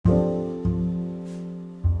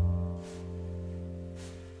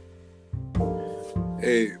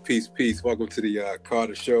Hey, peace, peace. Welcome to the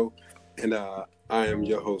Carter Show, and I am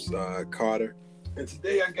your host, Carter. And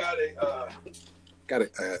today I got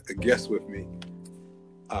a guest with me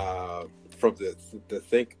from the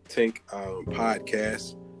Think Tank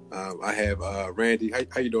podcast. I have Randy.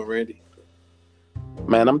 How you doing, Randy?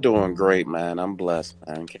 Man, I'm doing great, man. I'm blessed,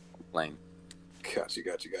 man. Can't complain. Got you.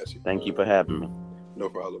 Thank you for having me. No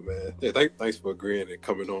problem, man. Yeah, thanks for agreeing and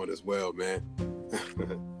coming on as well, man.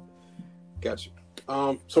 Got you.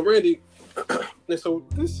 So Randy, so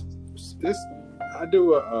this I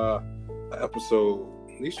do a episode.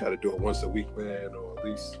 At least try to do it once a week, man, or at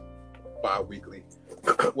least bi-weekly.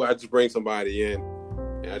 Where I just bring somebody in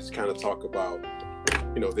and I just kind of talk about,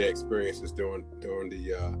 their experiences during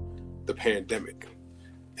the pandemic,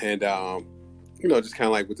 and just kind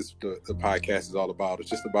of like what the podcast is all about. It's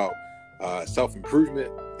just about self-improvement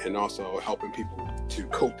and also helping people to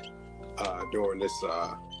cope during this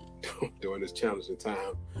challenging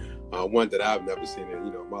time, one that I've never seen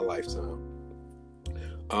in my lifetime.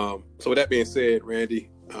 So with that being said,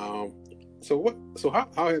 Randy, so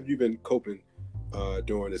how have you been coping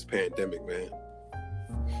during this pandemic, man?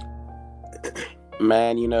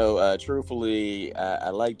 Man, truthfully,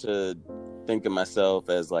 I like to think of myself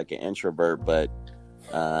as like an introvert, but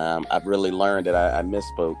I've really learned that I miss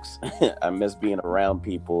folks. I miss being around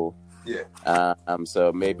people. Yeah.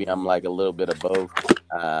 So maybe I'm like a little bit of both.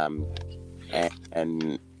 And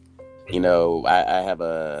I have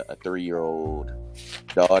a 3-year-old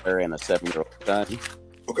daughter and a 7-year-old son.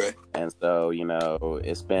 Okay. And so,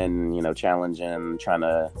 it's been, challenging trying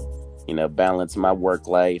to, balance my work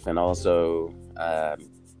life and also,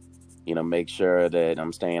 make sure that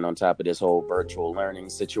I'm staying on top of this whole virtual learning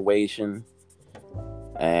situation.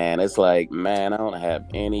 And it's like, man, I don't have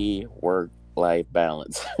any work-life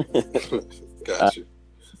balance. Gotcha.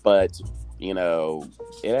 But it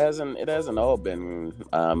hasn't all been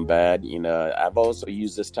bad. I've also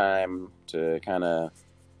used this time to kind of,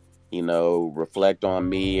 reflect on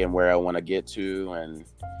me and where I want to get to. And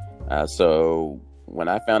so when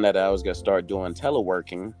I found out I was going to start doing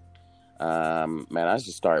teleworking, man, I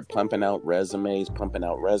just started pumping out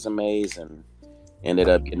resumes, and ended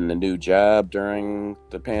up getting a new job during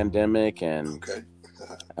the pandemic. And, okay.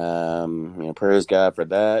 Praise God for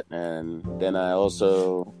that. And then I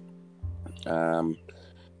also,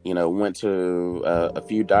 went to a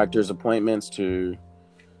few doctor's appointments to,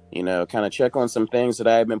 kind of check on some things that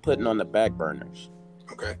I had been putting on the back burners.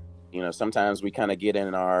 Okay. Sometimes we kind of get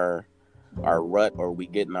in our rut, or we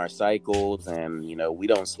get in our cycles, and, we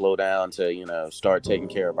don't slow down to, start taking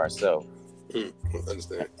care of ourselves.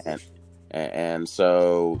 Understand. And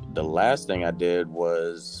so the last thing I did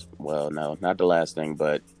was, well, no, not the last thing,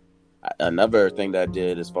 but another thing that I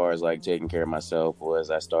did as far as like taking care of myself was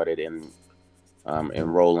I started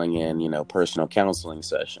enrolling in, personal counseling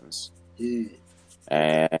sessions.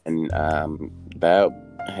 And that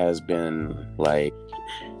has been like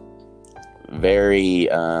very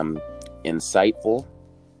insightful,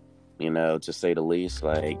 to say the least.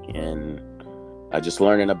 Like, and just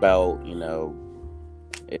learning about,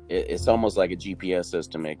 it's almost like a GPS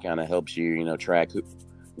system. It kind of helps you, track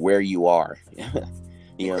where you are.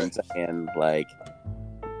 You know what I'm saying? Like,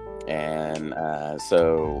 and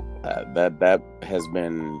so that has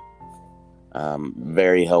been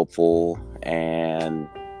very helpful. And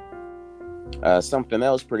something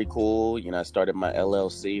else pretty cool, I started my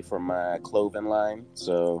LLC for my clothing line.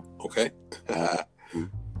 So okay.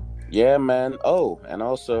 Yeah, man. Oh, and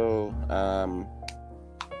also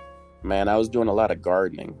man, I was doing a lot of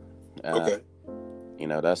gardening. Okay.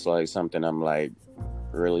 That's like something I'm like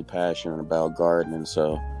really passionate about, gardening.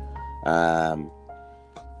 So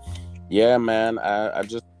yeah, man, I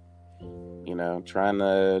just trying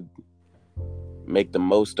to make the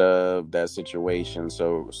most of that situation.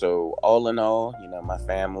 So all in all, my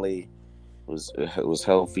family was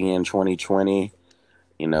healthy in 2020.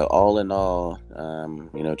 All in all,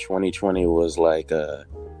 2020 was like a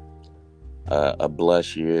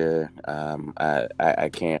blessed year. I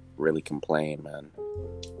can't really complain, man.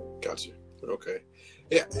 Gotcha. Okay.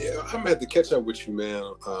 Yeah, I'm gonna have to catch up with you, man.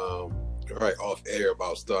 Right off air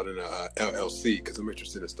about starting a LLC, because I'm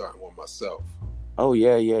interested in starting one myself. Oh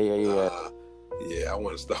yeah. Yeah, I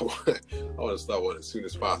want to start one. I want to start one as soon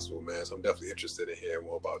as possible, man. So I'm definitely interested in hearing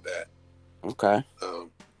more about that. Okay.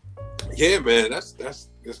 Yeah, man, that's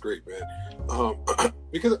great, man.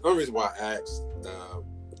 Because the only reason why I asked,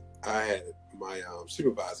 I had my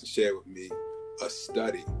supervisor share with me a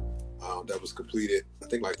study that was completed, I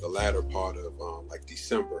think, like the latter part of like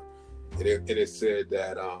December, and it said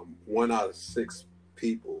that 1 out of 6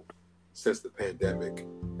 people since the pandemic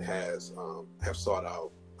have sought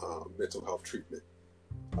out mental health treatment.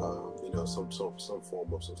 some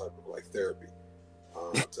form of some type of like therapy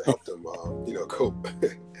to help them, cope,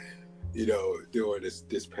 during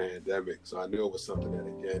this pandemic. So I knew it was something that,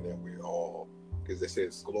 again, that we all, because they say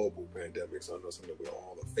it's global pandemic, so I know something that we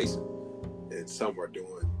all are facing, and some are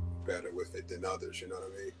doing better with it than others. You know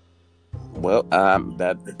what I mean? Well,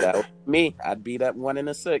 that was me. I'd be that 1 in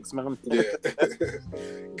a 6, man. Yeah,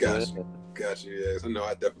 gotcha. Yeah, so no,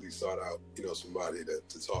 I definitely sought out, somebody to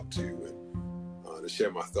talk to and to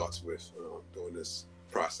share my thoughts with during this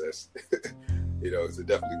process. It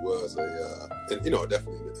definitely was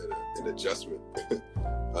definitely an adjustment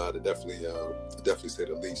to definitely say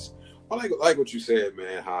the least. I like what you said,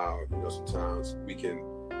 man. How sometimes we can,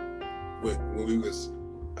 when we was,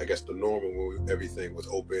 I guess, the normal, when everything was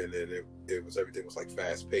open and everything was like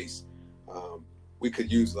fast paced. We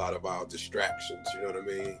could use a lot of our distractions. You know what I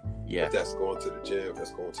mean? Yeah. If that's going to the gym, if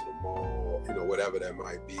that's going to the mall, whatever that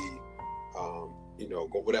might be.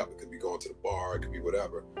 Whatever, it could be going to the bar, it could be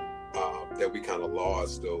whatever. That we kind of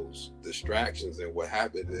lost those distractions, and what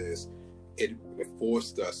happened is it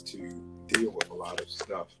forced us to deal with a lot of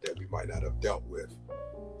stuff that we might not have dealt with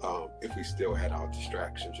if we still had our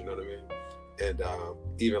distractions. You know what I mean? And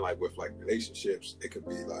even like with like relationships, it could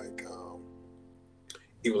be like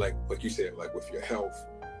even like you said, like with your health,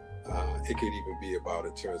 it could even be about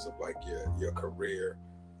in terms of like your career,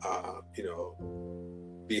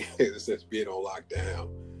 being on lockdown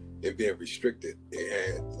and being restricted.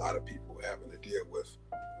 It had a lot of people having to deal with,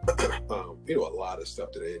 a lot of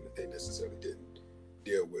stuff that they necessarily didn't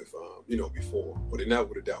deal with, before, or they never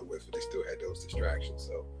would have dealt with, but they still had those distractions.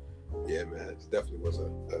 So, yeah, man, it definitely was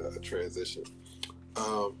a transition.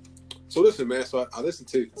 So listen, man. So I listened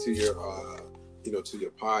to your, to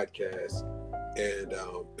your podcast, and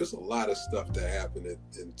there's a lot of stuff that happened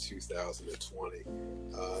in 2020.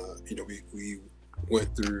 We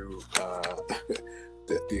went through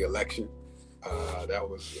the election.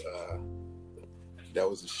 That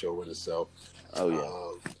was a show in itself. Oh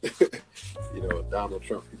yeah. Donald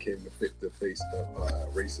Trump became the face of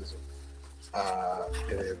racism,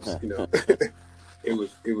 and it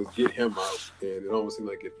was, it was get him out, and it almost seemed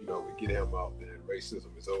like if we get him out, then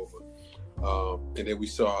racism is over. And then we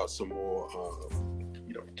saw some more,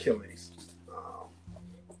 killings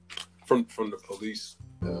from the police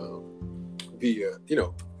via,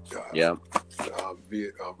 via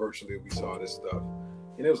virtually. We saw this stuff,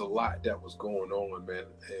 and there was a lot that was going on, man.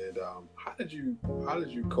 And how did you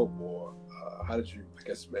cope, or how did you, I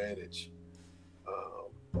guess, manage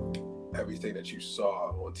everything that you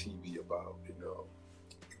saw on TV about,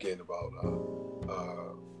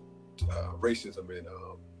 racism and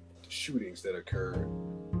shootings that occurred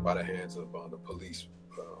by the hands of the police,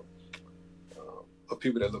 of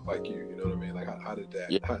people that look like you? You know what I mean? Like, how did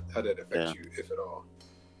that how did that affect you, if at all?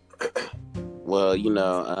 Well,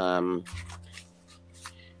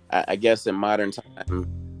 I guess in modern time,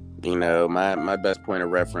 my best point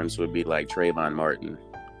of reference would be like Trayvon Martin.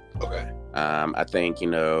 Okay. I think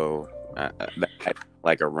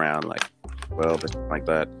like around like 12 or something like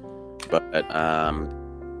that. But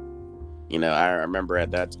I remember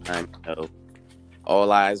at that time,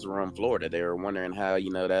 all eyes were on Florida. They were wondering how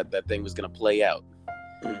that thing was going to play out.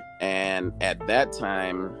 And at that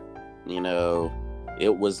time,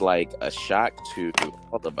 it was like a shock to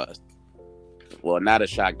all of us. Well, not a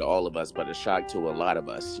shock to all of us, but a shock to a lot of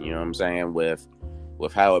us. You know what I'm saying? With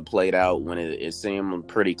how it played out, when it seemed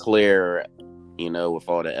pretty clear, with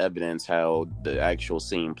all the evidence, how the actual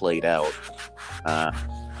scene played out.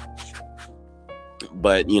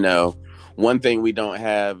 But one thing we don't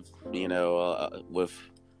have,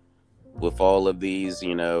 with all of these,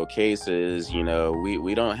 cases,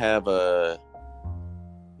 we don't have a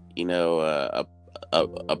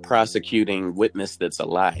prosecuting witness that's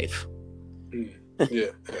alive. Yeah.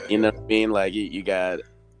 You know what I mean? Like you got,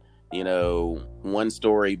 one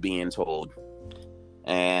story being told,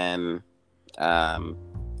 and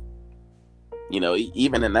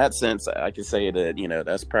even in that sense, I could say that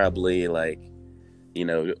that's probably like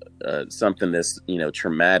something that's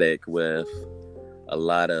traumatic with a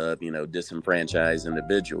lot of disenfranchised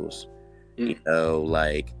individuals.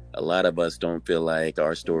 Like a lot of us don't feel like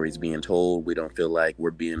our story's being told. We don't feel like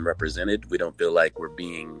we're being represented. We don't feel like we're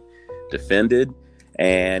being defended.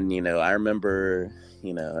 And I remember,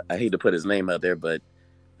 I hate to put his name out there, but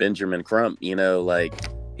Benjamin Crump, like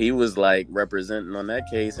he was like representing on that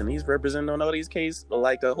case, and he's representing on all these cases,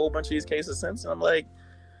 like a whole bunch of these cases since. And I'm like,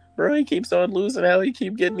 bro, he keeps on losing. How he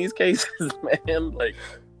keep getting these cases, man? Like,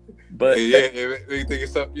 But yeah, they think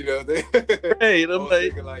it's something, they right, I'm all like,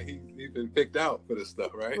 thinking like he's been picked out for this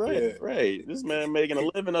stuff, right? right, Yeah, right. This man making a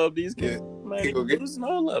living off these yeah. kids. Man, He he gonna get losing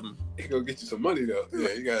all of them. he gonna get you some money though.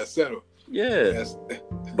 Yeah, you gotta settle. Yeah, Yeah,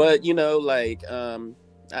 but like I,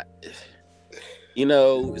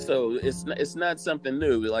 so it's not something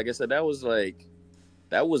new. Like I said, that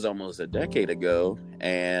was almost a decade ago,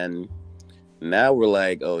 and now we're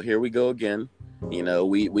like, oh, here we go again. We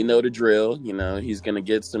know the drill. He's gonna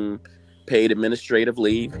get some paid administrative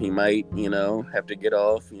leave. He might, have to get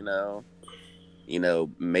off.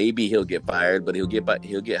 Maybe he'll get fired, but he'll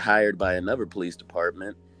get hired by another police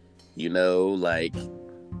department. Like,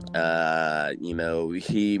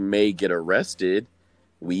 he may get arrested.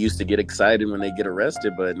 We used to get excited when they get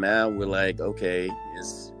arrested, but now we're like, okay,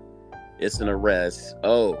 it's an arrest.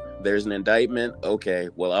 Oh, there's an indictment. Okay,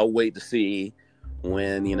 well, I'll wait to see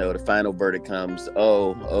when the final verdict comes.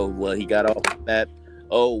 Oh, well, he got off that.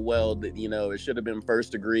 Oh, well, it should have been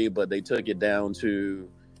first degree, but they took it down to,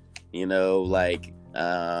 like,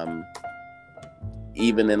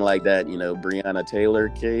 even in like that, Breonna Taylor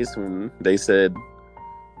case when they said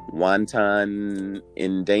wanton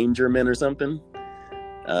endangerment or something.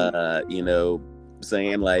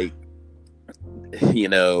 Saying like,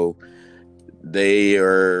 they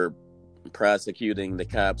are prosecuting the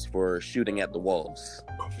cops for shooting at the walls.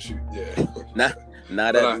 Oh, for shoot, yeah.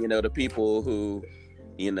 Not at the people who,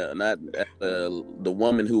 not at the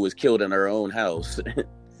woman who was killed in her own house.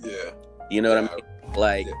 Yeah. You know what I mean?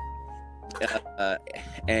 Like, yeah.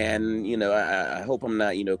 And I hope I'm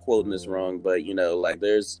not quoting this wrong, but like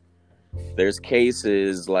there's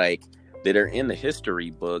cases like that are in the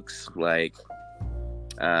history books, like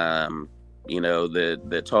that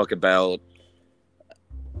talk about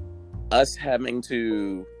us having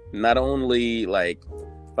to not only like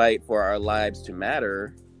fight for our lives to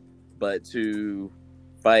matter, but to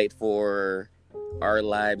fight for our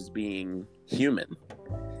lives being human.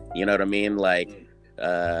 You know what I mean? Like,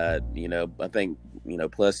 I think,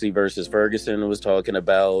 Plessy versus Ferguson was talking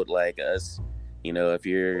about like us, if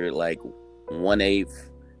you're like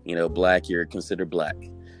 1/8, black, you're considered black.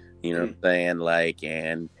 You know what I'm saying? Like,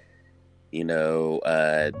 and,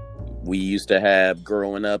 we used to have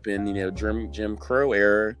growing up in, Jim Crow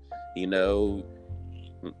era,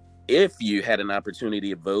 if you had an opportunity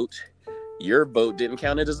to vote, your vote didn't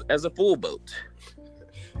count as a full vote.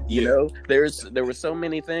 There were so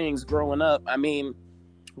many things growing up. I mean,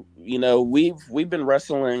 we've been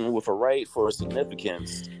wrestling with a right for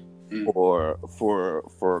significance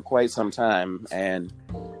for quite some time, and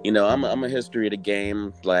I'm a history of the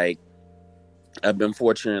game. Like, I've been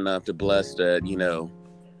fortunate enough to bless that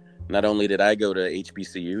not only did I go to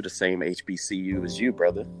HBCU, the same HBCU as you,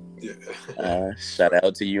 brother. Yeah. Shout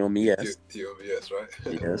out to UMES. UMES, right?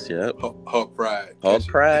 Yes, yep. Hawk Pride. Hawk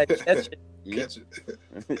Pride. Catch it. Catch it.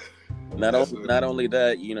 Not only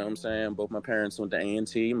that, you know what I'm saying? Both my parents went to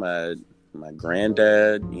A&T. My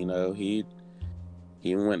granddad,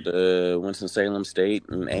 he went to Winston-Salem State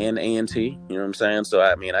and A&T. You know what I'm saying? So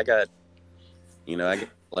I mean, I got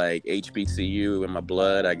like HBCU in my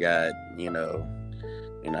blood. I got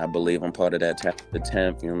I believe I'm part of that the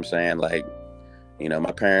 10th. You know what I'm saying? Like,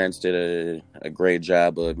 my parents did a great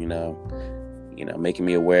job of making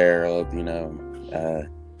me aware of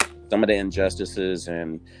some of the injustices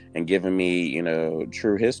and giving me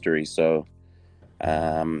true history. So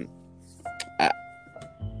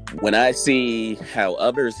when I see how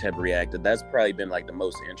others have reacted, that's probably been like the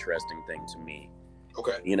most interesting thing to me.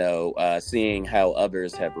 Okay. Seeing how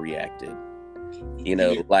others have reacted.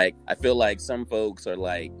 Like, I feel like some folks are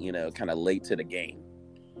like, kind of late to the game.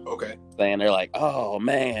 Okay. Saying they're like, oh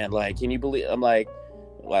man, like, can you believe? I'm like,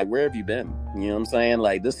 where have you been? You know what I'm saying?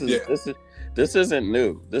 Like, this isn't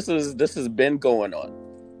new. This has been going on.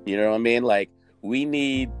 You know what I mean? Like, we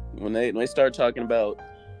need, when they start talking about,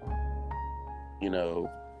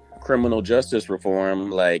 criminal justice reform,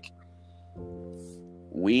 like,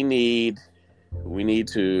 we need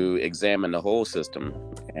to examine the whole system.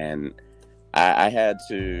 And I had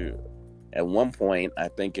to, at one point, I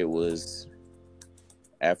think it was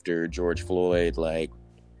after George Floyd, like,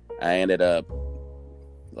 I ended up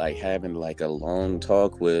like having like a long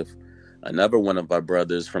talk with another one of our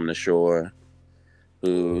brothers from the shore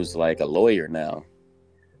who's like a lawyer now,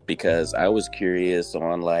 because I was curious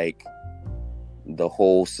on like the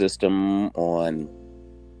whole system, on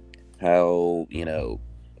how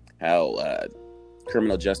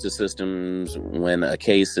criminal justice systems, when a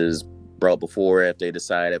case is brought before, if they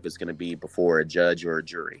decide if it's going to be before a judge or a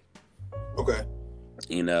jury. Okay.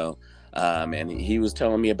 And he was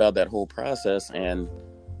telling me about that whole process, and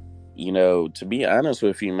to be honest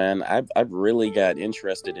with you, man, I've really got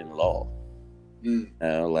interested in law.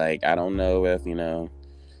 Like, I don't know if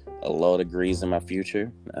a law degree's in my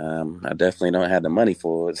future. I definitely don't have the money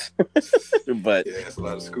for it, but yeah, it's a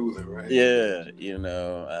lot of schooling, right? yeah,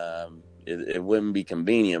 it wouldn't be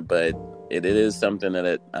convenient, but it is something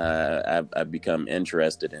that I've become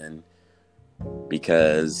interested in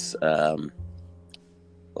because,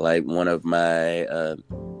 like one of my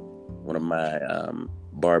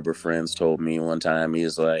barber friends told me one time, he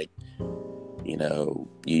was like, you know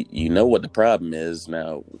what the problem is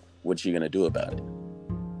now. What you gonna do about it?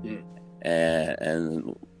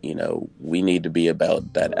 And we need to be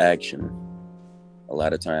about that action. A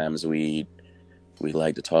lot of times we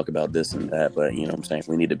like to talk about this and that, but what I'm saying,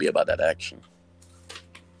 we need to be about that action.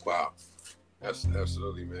 Wow, that's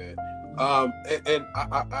absolutely, man. And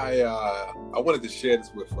I wanted to share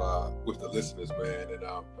this with the listeners, man. And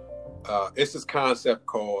it's this concept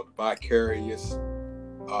called vicarious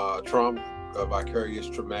trauma, vicarious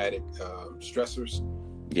traumatic stressors.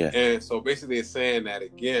 Yeah. And so basically it's saying that,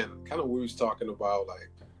 again, kind of what we was talking about, like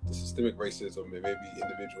the systemic racism and maybe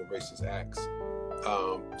individual racist acts.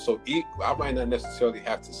 So I might not necessarily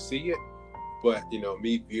have to see it, but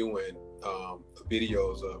me viewing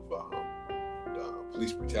videos of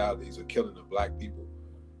police brutalities or killing of Black people,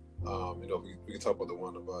 we can talk about the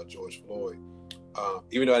one of George Floyd,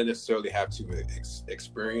 even though I didn't necessarily have to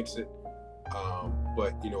experience it,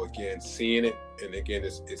 but again, seeing it, and again,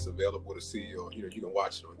 it's available to see, or you can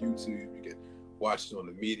watch it on YouTube, you can watch it on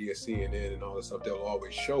the media, CNN and all this stuff. They'll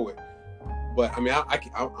always show it. But I mean,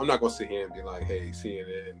 I'm not gonna sit here and be like, hey,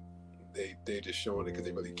 CNN, they just showing it because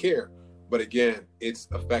they really care. But again, it's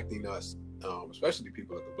affecting us, especially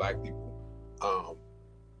people like the Black people,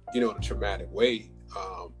 in a traumatic way,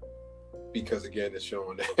 because again, it's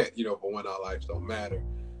showing that for one, our lives don't matter,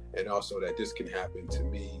 and also that this can happen to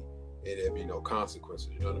me and there be no consequences.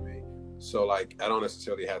 You know what I mean? So like, I don't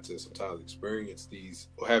necessarily have to sometimes experience these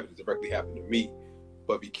or have it directly happen to me,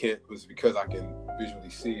 but because I can visually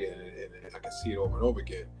see it and I can see it over and over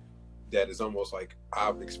again, that is almost like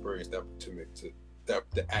I've experienced that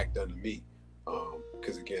the act done to me.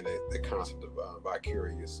 Because again, the concept of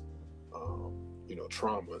vicarious,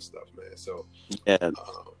 trauma and stuff, man. So yeah,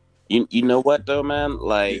 you know what though, man?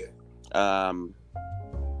 Like, yeah.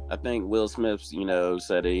 I think Will Smith,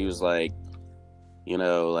 said it. He was like,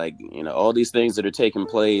 all these things that are taking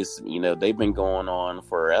place, they've been going on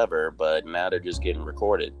forever, but now they're just getting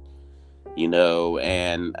recorded,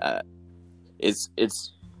 and it's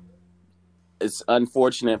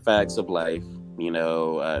unfortunate facts of life,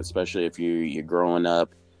 especially if you're growing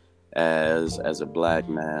up as a Black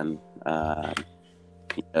man, that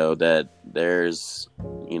there's,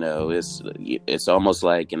 it's almost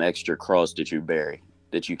like an extra cross that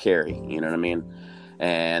you carry, you know what I mean?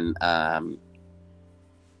 And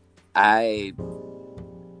I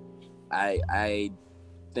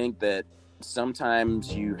think that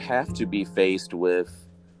sometimes you have to be faced with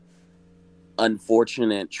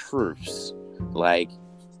unfortunate truths. Like,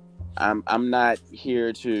 I'm not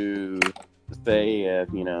here to say,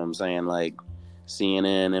 what I'm saying, like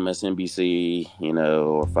CNN, MSNBC,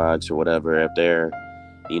 or Fox or whatever, if they're,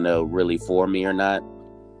 really for me or not.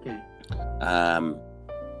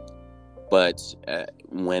 But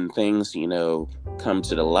when things, come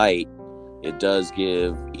to the light, it does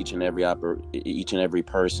give each and every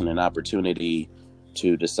person an opportunity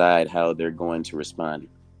to decide how they're going to respond.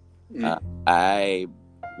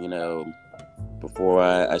 Before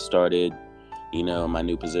I started, my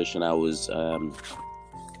new position, I was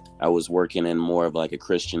working in more of like a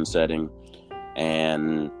Christian setting,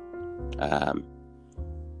 and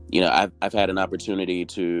I've had an opportunity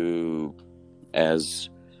to, as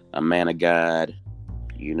a man of God,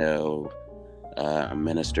 a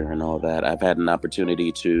minister and all that, I've had an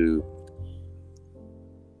opportunity to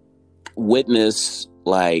witness,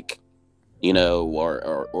 like,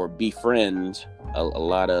 or befriend a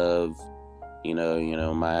lot of,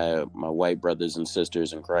 my white brothers and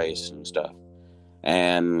sisters in Christ and stuff.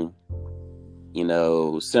 And,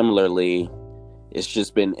 similarly, it's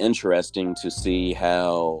just been interesting to see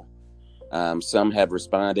how some have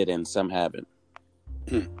responded and some haven't.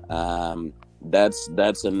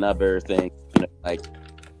 That's another thing, I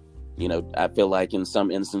feel like in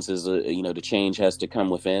some instances, the change has to come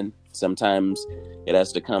within. Sometimes it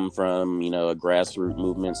has to come from, a grassroots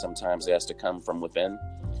movement. Sometimes it has to come from within,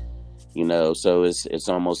 so it's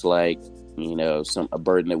almost like, a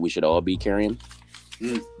burden that we should all be carrying.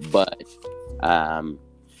 But,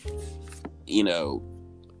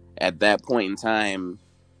 at that point in time,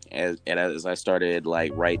 as I started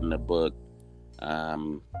like writing a book,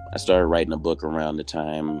 I started writing a book around the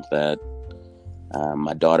time that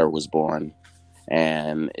my daughter was born,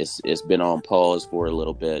 and it's been on pause for a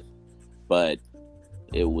little bit, but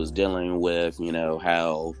it was dealing with, you know,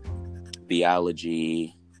 how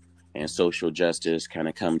theology and social justice kind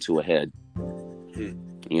of come to a head,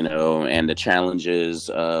 you know, and the challenges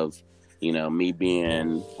of, you know, me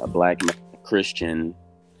being a black Christian,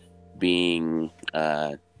 being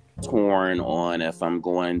torn on if I'm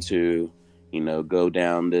going to, you know, go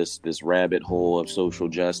down this rabbit hole of social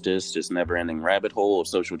justice, this never ending rabbit hole of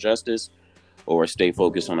social justice, or stay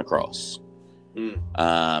focused on the cross.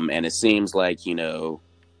 And it seems like, you know,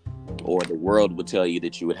 or the world would tell you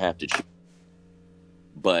that you would have to choose.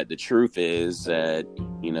 But the truth is that,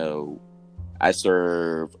 you know, I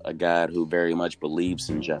serve a God who very much believes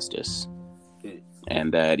in justice,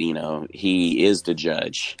 and that, you know, he is the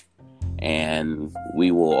judge, and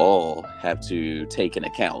we will all have to take an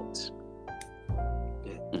account.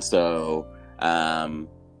 And so,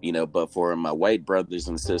 you know, but for my white brothers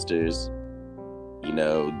and sisters, you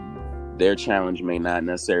know, their challenge may not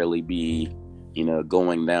necessarily be, you know,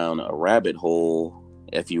 going down a rabbit hole,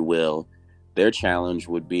 if you will. Their challenge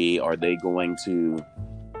would be, are they going to,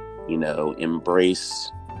 you know,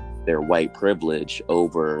 embrace their white privilege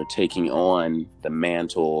over taking on the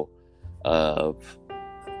mantle of,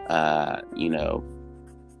 you know,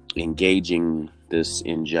 engaging this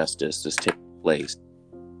injustice that's taking place?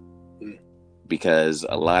 Because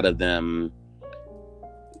a lot of them,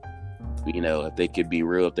 you know, if they could be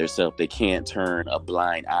real with themselves, they can't turn a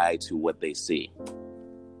blind eye to what they see.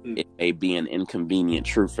 It may be an inconvenient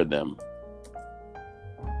truth for them,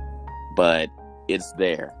 but it's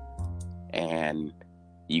there, and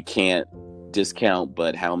you can't discount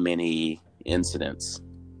but how many incidents.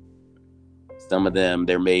 Some of them,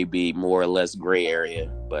 there may be more or less gray area,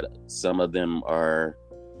 but some of them are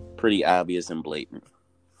pretty obvious and blatant.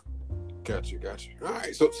 Gotcha. All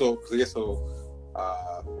right, so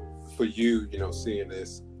for you, you know, seeing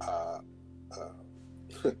this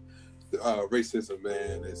racism,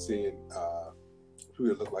 man, and seeing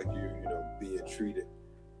who it look like you know, being treated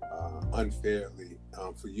unfairly,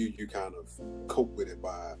 for you, you kind of cope with it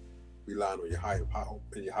by relying on your higher power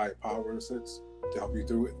in a sense to help you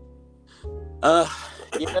through it.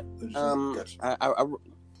 Yeah. Gotcha. I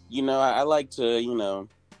you know, I like to, you know,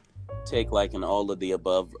 take like an all of the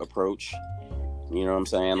above approach. You know what I'm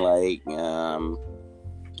saying? Like,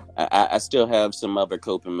 I still have some other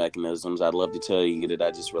coping mechanisms. I'd love to tell you that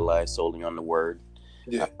I just rely solely on the word.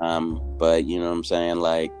 Yeah. But you know what I'm saying?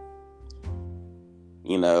 Like,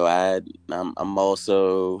 you know, I'm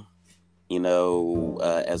also, you know,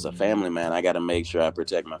 as a family man, I got to make sure I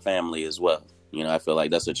protect my family as well. You know, I feel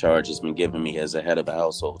like that's a charge that's been given me as a head of the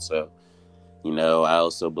household. So, you know, I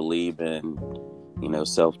also believe in, you know,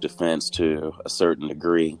 self-defense to a certain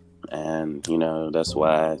degree. And, you know, that's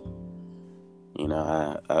why, you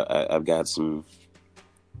know, I've got some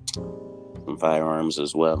firearms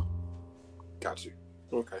as well. Got you.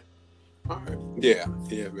 Okay. All right. Yeah,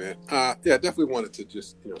 man. Yeah, I definitely wanted to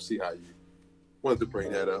just, you know, see how you wanted to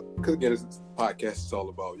bring that up. Because, again, this podcast is all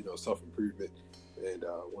about, you know, self-improvement, and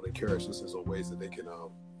want to encourage listeners on ways that they can,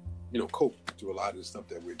 you know, cope through a lot of the stuff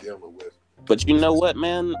that we're dealing with. But you know what,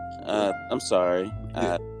 man? I'm sorry.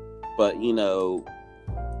 Yeah. But, you know,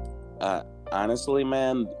 honestly,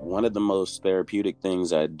 man, one of the most therapeutic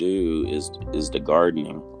things I do is the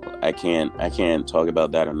gardening. I can't talk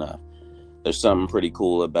about that enough. There's something pretty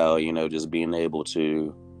cool about, you know, just being able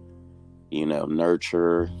to, you know,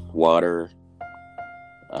 nurture, water,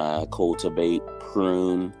 cultivate,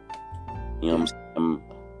 prune, you know, some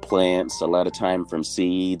plants, a lot of time from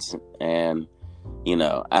seeds. And, you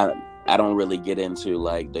know, I don't really get into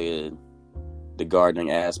like the gardening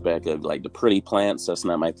aspect of like the pretty plants. That's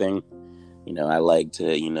not my thing. You know, I like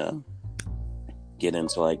to, you know, get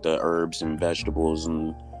into like the herbs and vegetables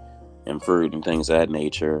and fruit and things of that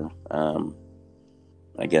nature.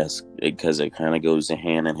 I guess because it kind of goes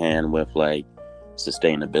hand in hand with like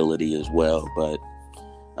sustainability as well. But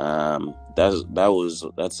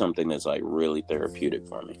that's something that's like really therapeutic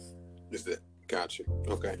for me. Is it? Gotcha.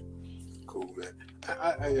 Okay. Cool, man.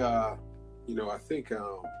 I you know, I think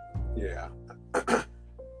yeah.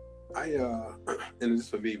 And this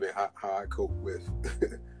for me, man, how I cope with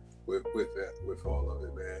with all of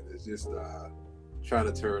it, man, is just trying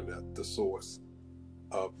to turn the source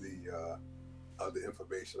of the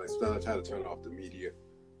information. Like, I try to turn off the media.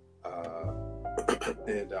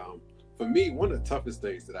 And for me, one of the toughest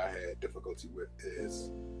things that I had difficulty with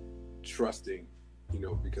is trusting, you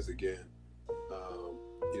know, because again,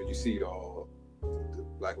 you know, you see all the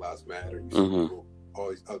Black Lives Matter, you see people, all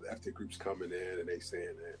these other ethnic groups coming in, and they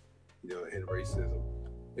saying that, in racism.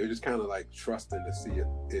 It was just kind of like trusting to see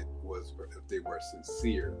if they were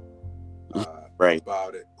sincere right,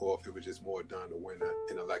 about it, or if it was just more done to win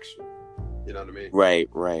an election. You know what I mean? right,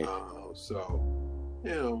 right. So,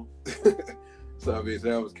 so I mean,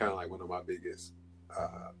 that was kind of like one of my biggest.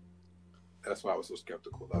 That's why I was so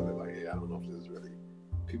skeptical of it. Like, hey, I don't know if this is really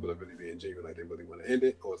people are really being genuine, like they really want to end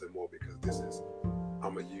it, or is it more because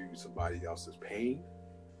I'm gonna use somebody else's pain,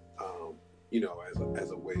 as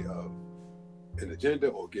a way of an agenda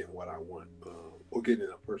or getting what I want, or getting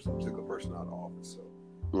a particular person out of office. So,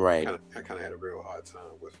 right, I kind of had a real hard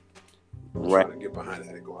time with right. trying to get behind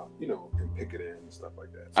that and go out, and pick it in and stuff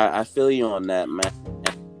like that. So, I feel you on that,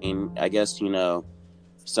 man. I guess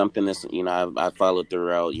something that's I followed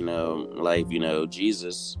throughout life.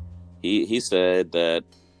 Jesus, he said that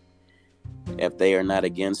if they are not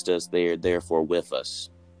against us, they are therefore with us.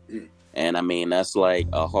 And I mean, that's like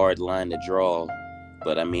a hard line to draw,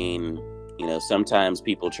 but I mean, sometimes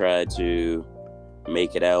people try to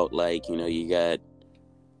make it out like you got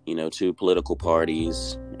two political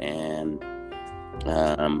parties, and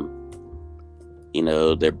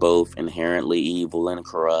they're both inherently evil and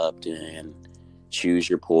corrupt, and choose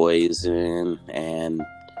your poison. And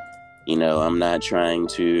I'm not trying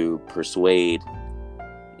to persuade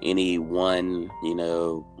anyone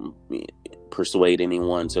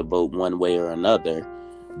to vote one way or another,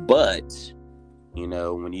 but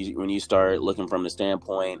when you start looking from the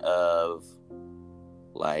standpoint of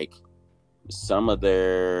like some of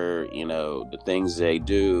their the things they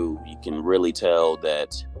do, you can really tell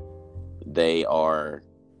that they are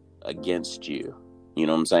against you. You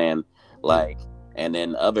know what I'm saying? Like, and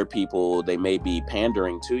then other people, they may be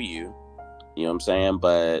pandering to you. You know what I'm saying?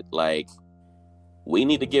 But like, we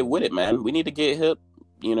need to get with it, man. We need to get hip.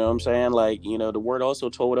 You know what I'm saying? Like, the word also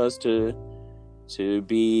told us to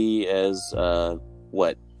be as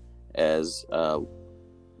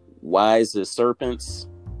wise as serpents,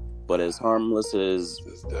 but as harmless as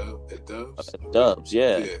doves.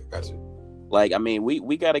 Yeah, gotcha. Like, I mean,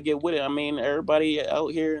 we got to get with it. I mean, everybody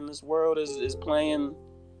out here in this world is playing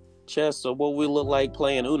chess, so what we look like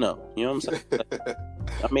playing Uno. You know what I'm saying?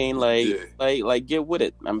 I mean, like get with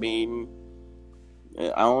it. I mean,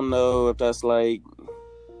 I don't know if that's like,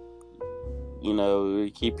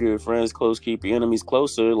 keep your friends close, keep your enemies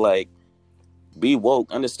closer. Like, be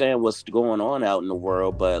woke, understand what's going on out in the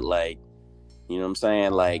world, but like, you know what I'm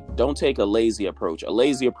saying? Like, don't take a lazy approach. A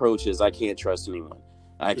lazy approach is I can't trust anyone.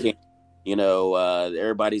 I can't,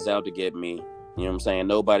 everybody's out to get me. You know what I'm saying?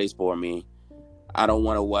 Nobody's for me. I don't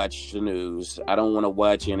want to watch the news. I don't want to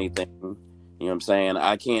watch anything. You know what I'm saying?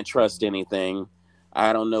 I can't trust anything.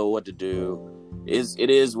 I don't know what to do. It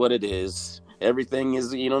is what it is. Everything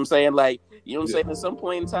is, you know what I'm saying? Like, you know what I'm saying? At some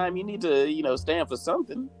point in time, you need to, stand for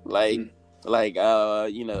something.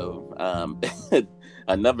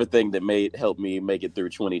 Another thing that helped me make it through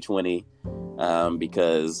 2020,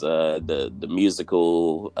 because the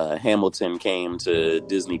musical Hamilton came to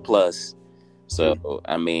Disney Plus. So,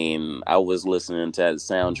 I mean, I was listening to that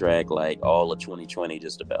soundtrack like all of 2020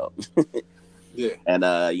 just about. Yeah. And,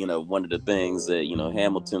 one of the things that,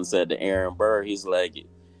 Hamilton said to Aaron Burr, he's like,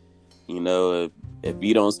 if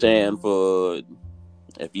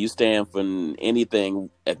you stand for anything,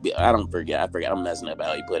 I forget, I'm messing up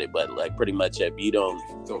how he put it, but like pretty much if you don't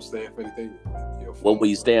stand for anything, what will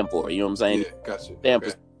you stand for? You know what I'm saying? Yeah,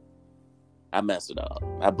 gotcha. I messed it up.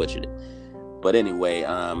 I butchered it. But anyway,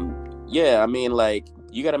 I mean, like,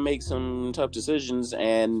 you got to make some tough decisions,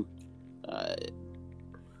 and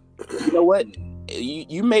you know what?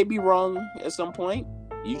 You may be wrong at some point.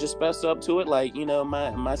 You just fess up to it. Like,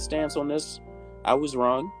 my stance on this, I was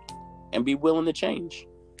wrong, and be willing to change.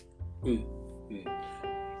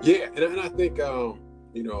 Yeah, and I think I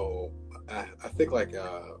think like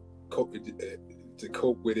to cope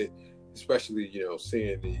with it, especially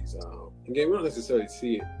seeing these. Again, we don't necessarily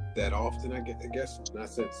see it that often. I guess not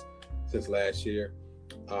since last year,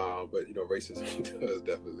 but racism does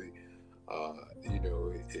definitely,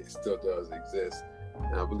 it still does exist,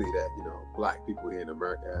 and I believe that Black people here in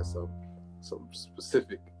America have some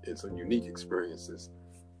specific and some unique experiences,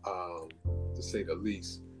 to say the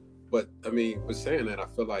least. But I mean, with saying that, I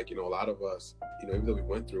feel like a lot of us, even though we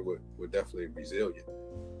went through it, we're definitely resilient.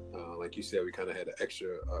 Like you said, we kind of had an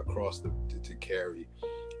extra cross to carry,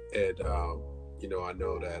 and I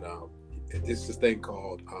know that it's this thing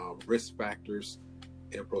called risk factors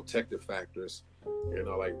and protective factors.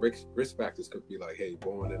 Like risk factors could be like, hey,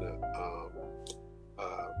 born in a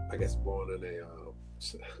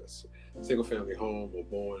single family home or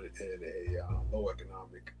born in a low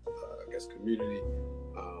economic, I guess, community,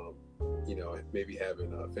 maybe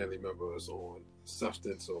having family members on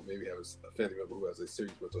substance, or maybe having a family member who has a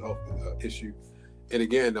serious mental health issue. And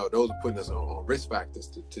again, those are putting us on risk factors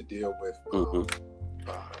to deal with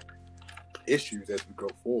issues as we go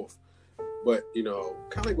forth. But, kind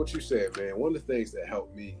of like what you said, man, one of the things that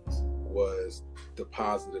helped me was the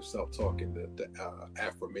positive self-talk and the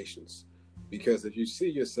affirmations. Because if you see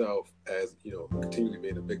yourself as, continually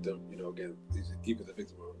being a victim, again, either the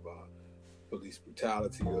victim of police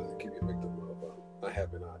brutality, or it can be a victim of not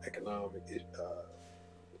having economic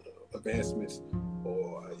advancements,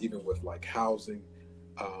 or even with like housing,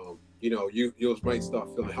 you might start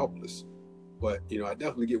feeling helpless. But, I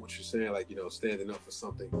definitely get what you're saying, like, standing up for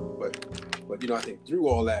something. But I think through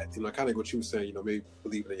all that, kind of what you were saying, maybe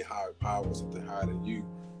believing in your higher power or something higher than you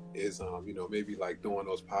is, maybe like doing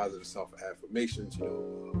those positive self-affirmations,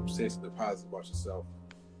 saying something positive about yourself,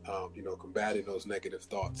 combating those negative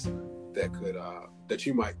thoughts that could, that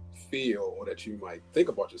you might feel or that you might think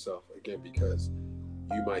about yourself, again, because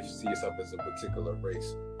you might see yourself as a particular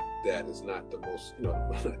race that is not the most,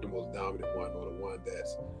 the most dominant one, or the one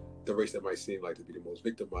that's the race that might seem like to be the most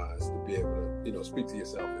victimized. To be able to, speak to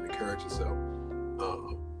yourself and encourage yourself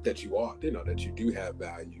that you are, that you do have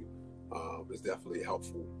value, is definitely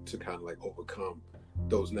helpful to kind of like overcome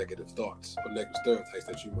those negative thoughts or negative stereotypes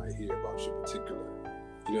that you might hear about your particular,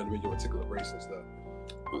 your particular race and stuff.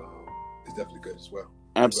 It's definitely good as well.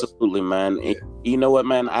 Absolutely, man. Yeah. You know what,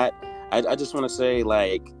 man? I just want to say,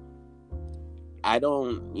 like, I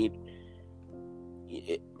don't.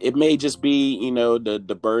 It may just be,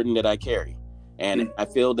 the burden that I carry, and I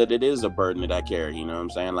feel that it is a burden that I carry. You know what I'm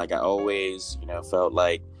saying? Like, I always, felt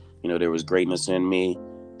like, there was greatness in me,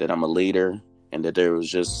 that I'm a leader, and that there was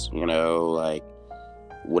just, like,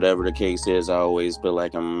 whatever the case is, I always feel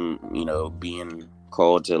like I'm, being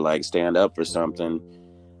called to like stand up for something.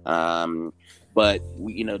 But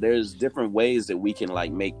there's different ways that we can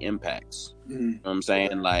like make impacts. You know what I'm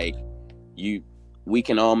saying? Like, we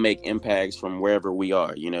can all make impacts from wherever we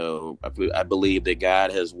are. I believe that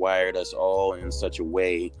God has wired us all in such a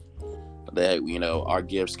way that, our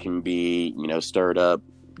gifts can be, stirred up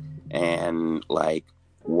and like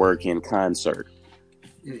work in concert.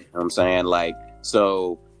 You know what I'm saying? Like,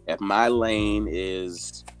 so if my lane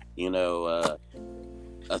is,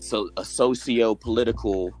 a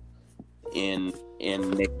socio-political in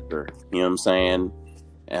nature, you know what I'm saying?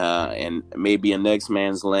 And maybe a next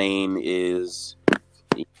man's lane is,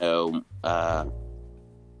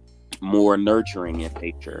 more nurturing in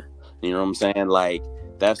nature. You know what I'm saying? Like,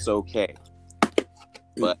 that's okay.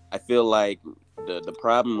 But I feel like the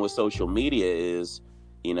problem with social media is,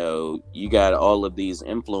 you got all of these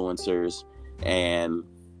influencers, and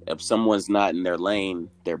if someone's not in their lane,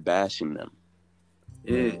 they're bashing them.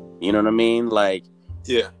 You know what I mean? Like,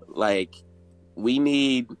 yeah, like we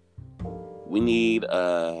need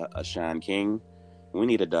a Sean King, we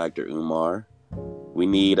need a Dr. Umar, we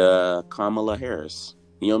need a Kamala Harris.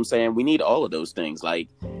 You know what I'm saying? We need all of those things. Like,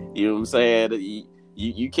 you know what I'm saying?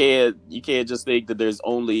 You can't just think that there's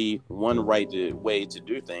only one way to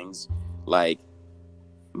do things. Like,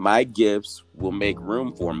 my gifts will make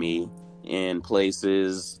room for me in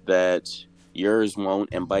places that yours won't,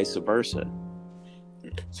 and vice versa.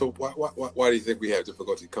 So why do you think we have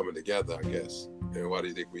difficulty coming together, I guess? And why do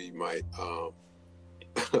you think we might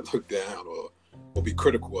look down or be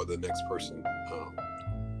critical of the next person?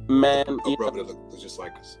 Man, a brother that looks just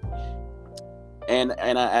like us. And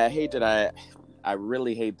I hate that I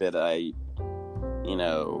really hate that I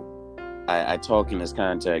talk in this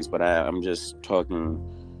context, but I'm just talking,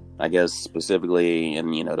 I guess, specifically in,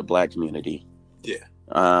 the Black community. Yeah.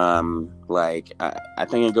 Like, I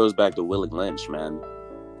think it goes back to Willie Lynch, man.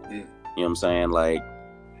 You know what I'm saying? Like,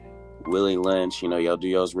 Willie Lynch, y'all do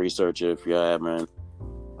y'all's research if you haven't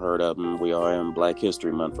heard of him. We are in Black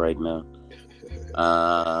History Month right now.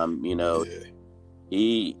 Yeah.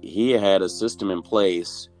 He had a system in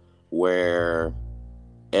place where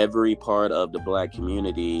every part of the Black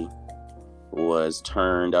community was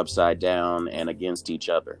turned upside down and against each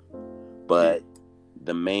other. But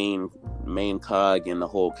the main cog in the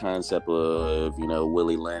whole concept of,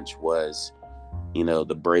 Willie Lynch was,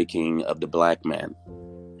 the breaking of the Black man.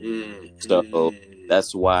 So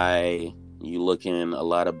that's why you look in a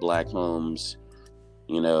lot of Black homes,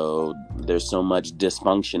 there's so much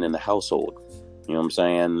dysfunction in the household. You know what I'm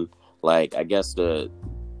saying? Like, I guess the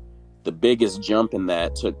biggest jump in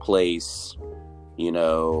that took place,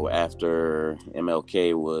 after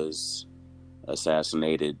MLK was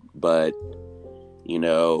assassinated. But,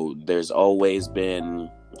 there's always been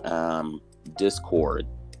discord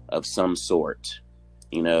of some sort,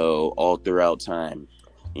 all throughout time.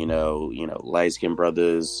 Light-skinned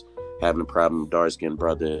brothers having a problem with dark-skinned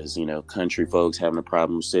brothers, country folks having a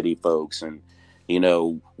problem with city folks, and,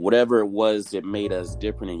 whatever it was that made us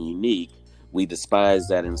different and unique, we despise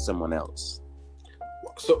that in someone else.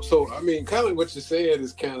 So I mean, kind of what you're saying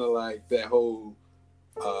is kind of like that whole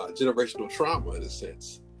generational trauma in a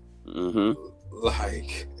sense. Mm-hmm.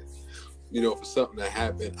 Like, for something that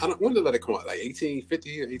happened. When did it come out? Like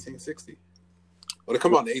 1850 or 1860? Well, it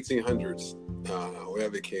come out in the 1800s,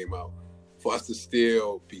 wherever it came out. For us to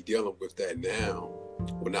still be dealing with that now,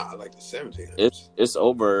 well, not like the 1700s. It's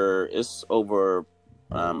over.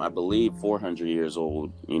 I believe 400 years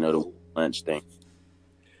old. The lunch thing.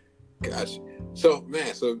 Gotcha. So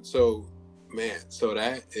man, so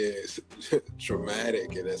that is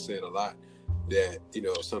traumatic, and that's saying a lot. That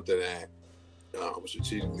something that was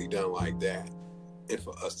strategically done like that, and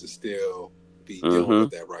for us to still be dealing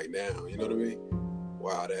with that right now, you know what I mean?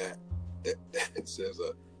 Wow, that says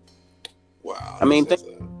a wow. I mean,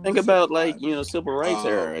 think about like civil rights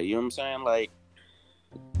era. You know what I'm saying? Like,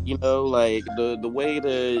 like the way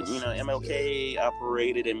that MLK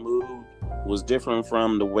operated and moved was different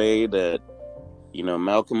from the way that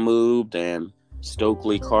Malcolm moved, and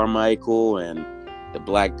Stokely Carmichael and the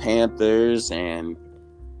Black Panthers and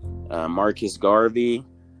Marcus Garvey.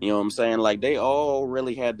 You know what I'm saying? Like, they all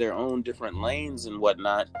really had their own different lanes and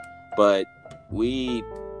whatnot, but we,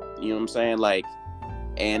 you know what I'm saying? Like,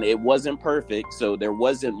 and it wasn't perfect, so there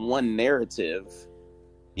wasn't one narrative,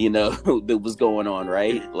 that was going on,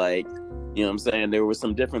 right? Like, you know what I'm saying? There were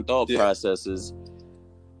some different thought processes,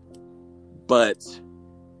 but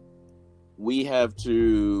we have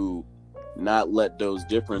to not let those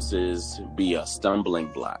differences be a stumbling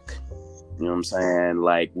block. You know what I'm saying?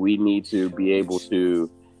 Like, we need to be able to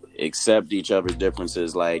accept each other's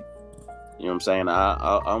differences. Like, you know what I'm saying?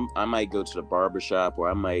 I might go to the barbershop, or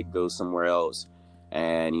I might go somewhere else,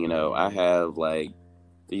 and I have like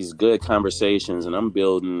these good conversations, and I'm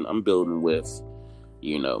building with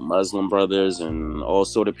Muslim brothers and all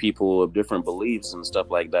sort of people of different beliefs and stuff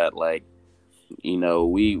like that. Like,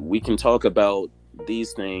 we can talk about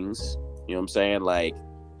these things. You know what I'm saying?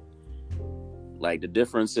 Like the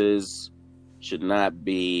differences should not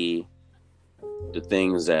be the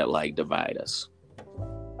things that like divide us.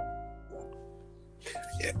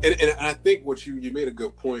 Yeah, and I think what you made a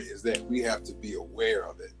good point is that we have to be aware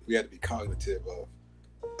of it. We have to be cognitive of,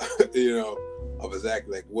 of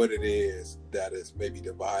exactly like what it is that is maybe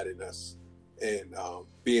dividing us, and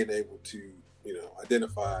being able to,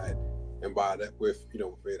 identify it, and by that with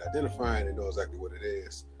identifying and know exactly what it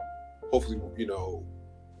is. Hopefully,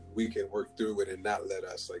 we can work through it and not let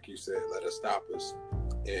us, like you said, let us stop us,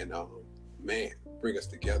 and bring us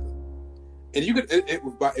together. And you could,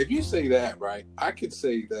 if you say that, right, I could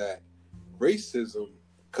say that racism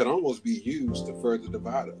could almost be used to further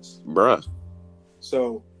divide us, bruh.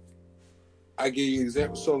 So I give you an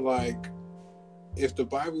example. So like, if the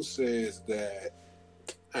Bible says that,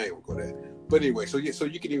 I ain't gonna go there. But anyway, so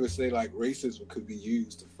you can even say like racism could be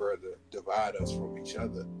used to further divide us from each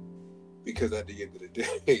other, because at the end of the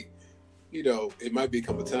day, it might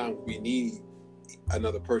become a time when we need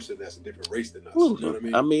another person that's a different race than us. Ooh, you know what I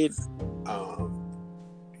mean? I mean,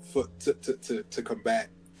 to combat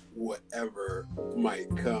whatever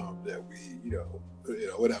might come that we,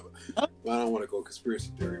 whatever. I don't want to go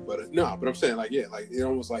conspiracy theory, but but I'm saying like, like it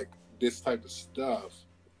almost like this type of stuff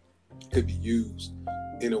could be used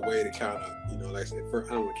in a way to kind of, like I said, I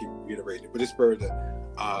don't want to keep reiterating it, but it's further,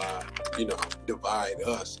 divide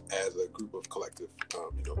us as a group of collective,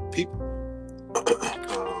 people.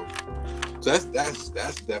 So that's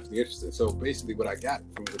definitely interesting. So basically, what I got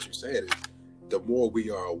from what you said is, the more we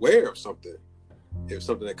are aware of something, if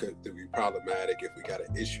something that could be problematic, if we got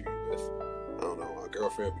an issue with, I don't know, our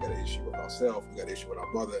girlfriend, we got an issue with ourselves, we got an issue with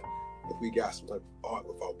our mother, if we got some type of art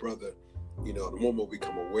with our brother, the moment we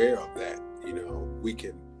become aware of that, we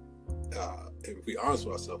can, if we honest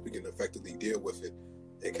with ourselves, we can effectively deal with it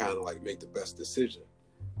and kind of like make the best decision.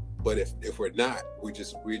 But if we're not, we're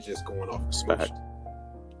just going off of emotion.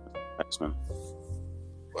 Thanks, man.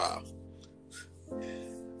 Wow,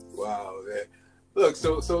 man. Look,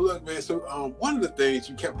 so look, man. So one of the things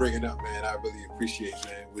you kept bringing up, man, I really appreciate,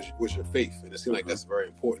 man, was your faith, and it seemed like that's very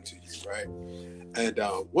important to you, right? And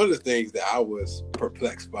one of the things that I was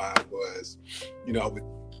perplexed by was,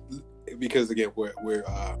 because again we're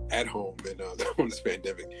at home and on this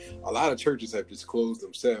pandemic, a lot of churches have just closed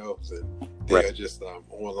themselves and they are just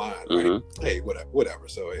online, right? Hey, whatever.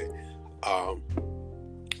 So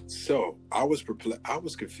So I was perplexed. I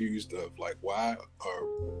was confused of like why are,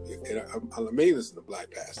 and I mainly listen to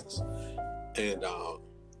black pastors, and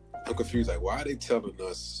I'm confused like why are they telling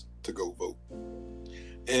us to go vote,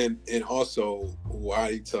 and also why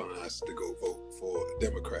are they telling us to go vote for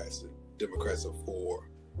Democrats, and Democrats are for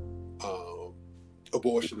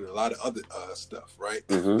abortion and a lot of other stuff, right?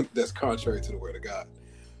 Mm-hmm. That's contrary to the word of God.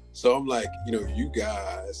 So I'm like, you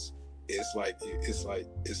guys, it's like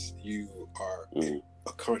you are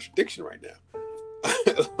a contradiction right now.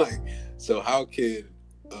 Like, so how can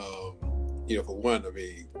for one, I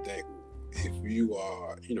mean, that if you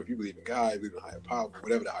are, if you believe in God, you believe in higher power,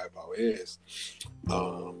 whatever the higher power is,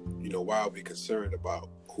 why are we concerned about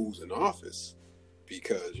who's in office?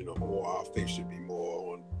 Because more our faith should be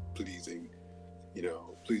more on pleasing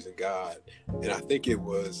God. And I think it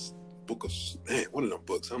was one of them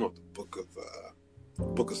books. I don't know if the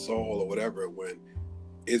book of Saul or whatever, when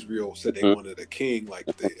Israel said they wanted a king like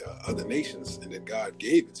the other nations, and then God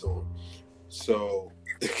gave it to them. So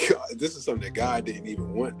this is something that God didn't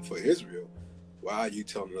even want for Israel. Why are you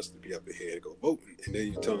telling us to be up ahead and go voting, and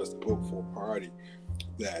then you're telling us to vote for a party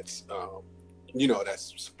that's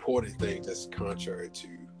that's supporting things that's contrary to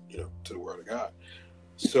to the word of God?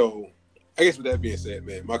 So I guess with that being said,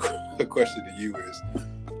 man, my question to you is,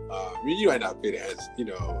 you might not be the answer,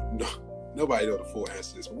 nobody know the full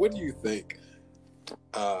answer to this, but what do you think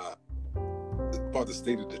about the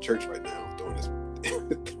state of the church right now during this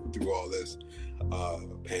through all this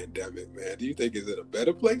pandemic, man? Do you think is it a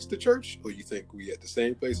better place, the church, or you think we at the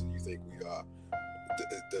same place, or you think we are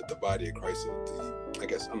the body of Christ, I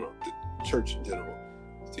don't know, the church in general?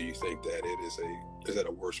 Do you think that it is at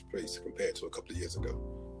a worse place compared to a couple of years ago?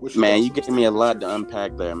 Man, you gave me a lot to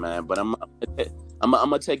unpack there, man. But I'm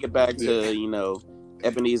gonna take it back to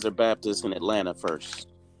Ebenezer Baptist in Atlanta first.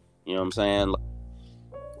 You know what I'm saying?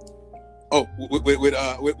 Oh,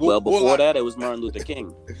 before that, it was Martin Luther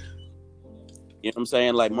King. You know what I'm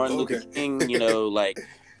saying? Like Martin Luther King. Like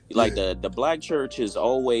the black church has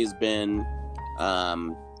always been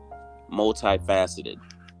multifaceted.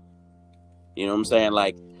 You know what I'm saying?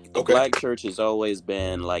 Like the black church has always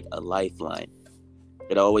been like a lifeline.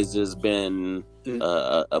 It always has been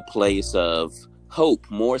a place of hope,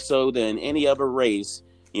 more so than any other race.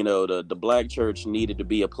 The black church needed to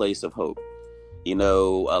be a place of hope. A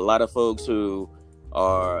lot of folks who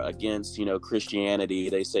are against, Christianity,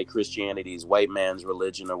 they say Christianity is white man's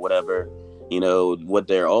religion or whatever. What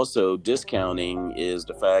they're also discounting is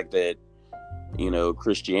the fact that,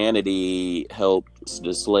 Christianity helped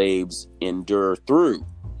the slaves endure through,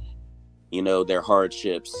 their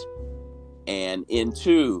hardships. And in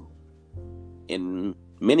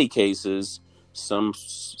many cases, some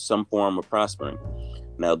form of prospering.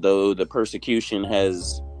 Now, though the persecution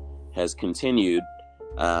has continued,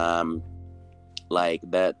 like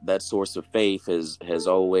that source of faith has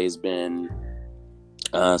always been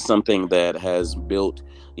something that has built,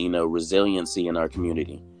 resiliency in our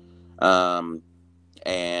community. And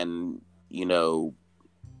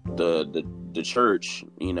the church,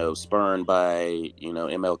 spurned by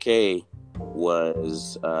MLK,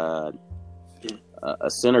 was a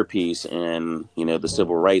centerpiece in the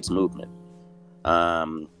civil rights movement.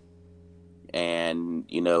 And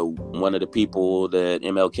one of the people that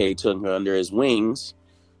MLK took under his wings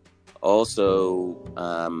also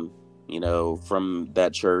from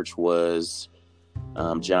that church was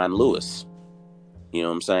John Lewis. You know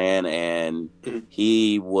what I'm saying? And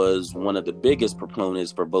he was one of the biggest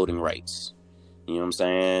proponents for voting rights. You know what I'm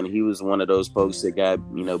saying? He was one of those folks that got,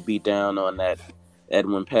 beat down on that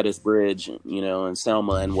Edwin Pettus Bridge, in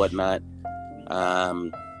Selma and whatnot.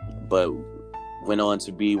 But went on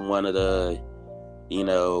to be one of the,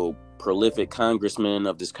 prolific congressmen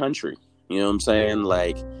of this country. You know what I'm saying?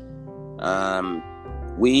 Like,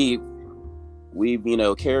 we've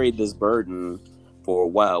carried this burden for a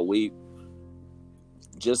while. We,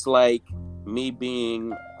 just like me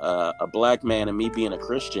being a black man and me being a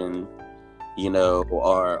Christian,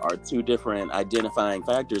 are two different identifying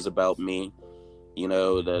factors about me.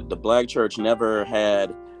 The black church never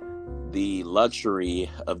had the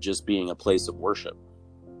luxury of just being a place of worship.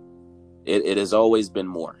 It has always been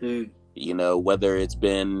more. Whether it's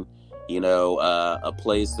been, a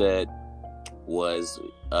place that was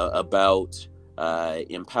about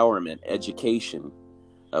empowerment, education,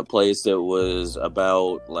 a place that was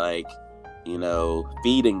about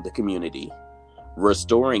feeding the community,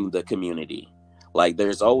 restoring the community. Like,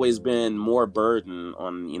 there's always been more burden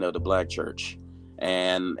on, the black church.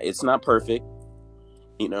 And it's not perfect.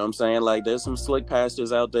 You know what I'm saying? Like, there's some slick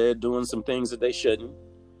pastors out there doing some things that they shouldn't.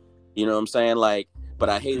 You know what I'm saying? Like, but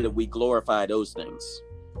I hate that we glorify those things.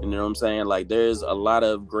 You know what I'm saying? Like, there's a lot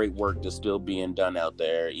of great work that's still being done out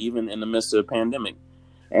there, even in the midst of a pandemic.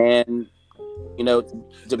 And, you know,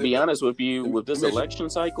 to be honest with you, with this election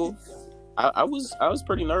cycle, I was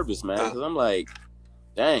pretty nervous, man, because I'm like,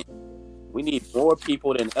 dang, we need more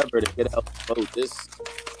people than ever to get out and vote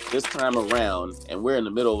this time around, and we're in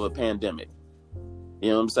the middle of a pandemic. You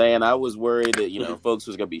know what I'm saying? I was worried that, you know, folks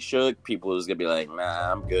was gonna be shook, people was gonna be like,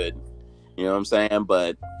 nah, I'm good. You know what I'm saying?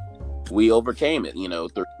 But we overcame it, you know,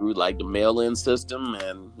 through like the mail-in system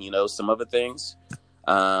and, you know, some other things.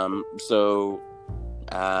 So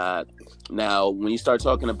now when you start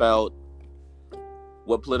talking about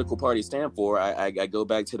what political parties stand for, I go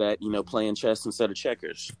back to that, you know, playing chess instead of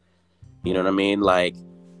checkers. You know what I mean? Like,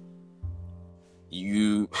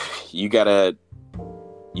 you gotta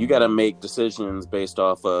make decisions based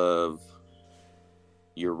off of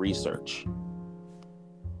your research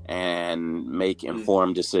and make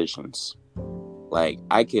informed decisions. Like,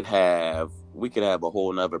 we could have a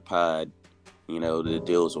whole nother pod, you know, that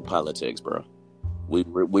deals with politics, bro. We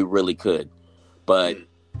really could. But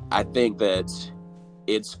I think that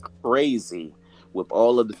it's crazy with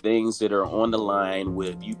all of the things that are on the line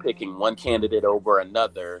with you picking one candidate over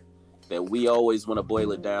another, that we always want to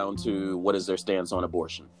boil it down to what is their stance on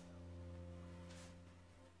abortion.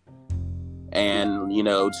 And, you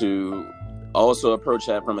know, to also approach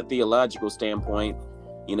that from a theological standpoint,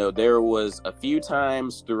 you know, there was a few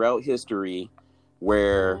times throughout history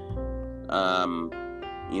where,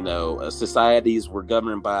 you know, societies were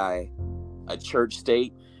governed by a church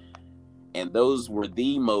state, and those were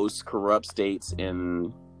the most corrupt states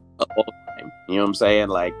in all time. You know what I'm saying?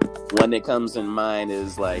 Like, one that comes in mind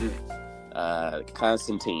is like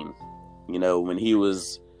Constantine. You know, when he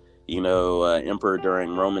was, you know, emperor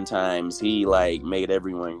during Roman times, he like made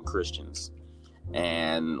everyone Christians.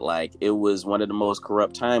 And like, it was one of the most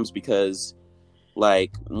corrupt times because,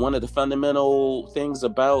 like, one of the fundamental things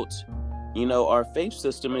about, you know, our faith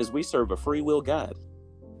system is we serve a free will God.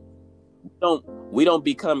 We don't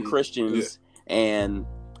become Christians and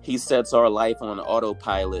he sets our life on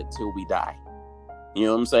autopilot till we die. You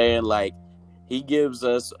know what I'm saying? Like, he gives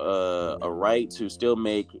us a right to still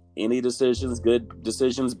make any decisions, good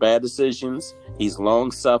decisions, bad decisions. He's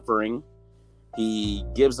long suffering. He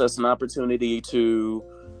gives us an opportunity to,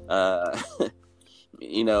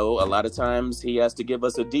 you know, a lot of times he has to give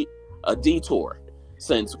us a detour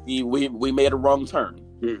since we made a wrong turn.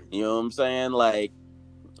 You know what I'm saying? Like,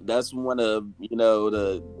 that's one of, you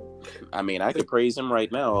know, I mean, I could praise him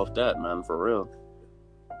right now off that, man, for real.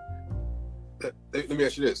 Let me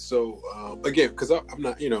ask you this. So, again, because I'm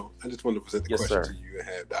not, you know, I just wanted to present the question to you and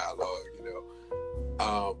have dialogue, you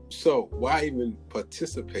know. So why even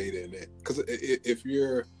participate in it? Because if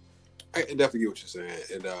you're, I definitely get what you're saying.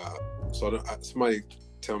 And so somebody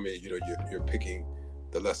tell me, you know, you're picking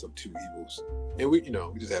the less of two evils. And we, you know,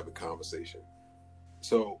 we just have a conversation.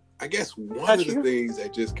 So I guess one of the things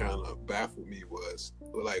that just kind of baffled me was,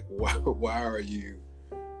 like, why are you,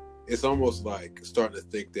 it's almost like starting to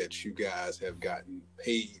think that you guys have gotten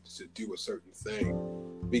paid to do a certain thing.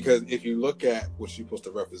 Because if you look at what you're supposed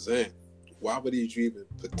to represent, why would you even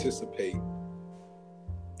participate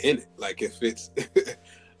in it? Like, if it's,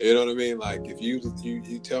 you know what I mean? Like, if you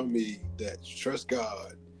tell me that you trust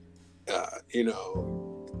God, you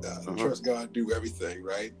know, trust God, do everything,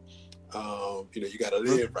 right? You know, you got to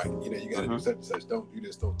live right. You know, you got to do such and such. Don't do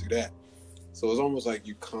this, don't do that. So it's almost like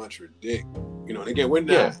you contradict, you know, and again, we're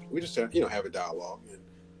not, we just try, you know, have a dialogue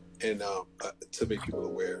and to make people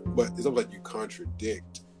aware, but it's almost like you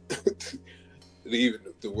contradict even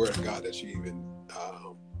the word of God that you even,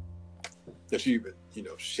 you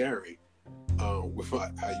know, sharing with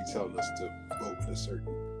how you telling us to vote in a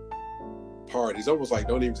certain party. It's almost like,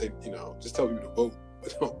 don't even say, you know, just tell people to vote,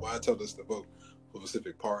 but why tell us to vote for a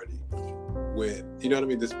specific party when, you know what I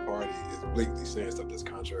mean, this party is blatantly saying stuff that's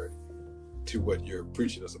contrary to what you're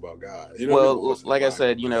preaching us about God. You know, well, like I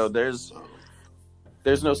said, you know, there's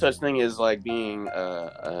no such thing as like being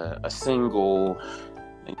a single.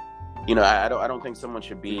 You know, I don't think someone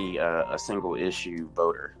should be a single issue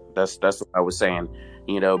voter. That's what I was saying.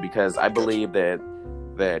 You know, because I believe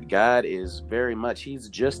that God is very much. He's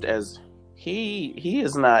just as he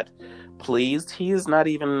is not pleased. He is not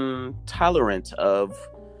even tolerant of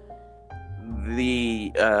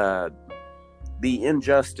the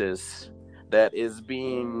injustice that is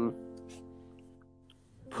being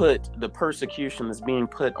put, the persecution that's being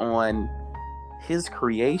put on his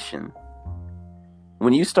creation.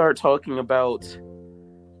 When you start talking about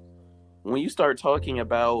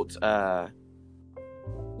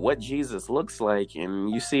what Jesus looks like,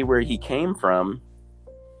 and you see where he came from,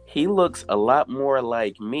 he looks a lot more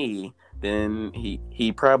like me then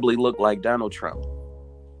he probably looked like Donald Trump.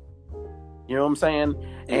 You know what I'm saying?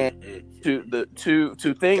 And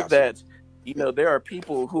to think that, you know, there are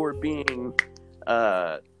people who are being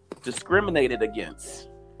discriminated against.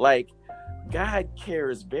 Like, God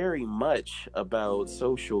cares very much about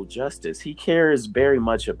social justice. He cares very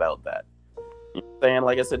much about that. You know what I'm saying?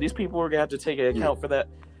 Like I said, these people are gonna have to take account for that.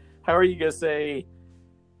 How are you gonna say,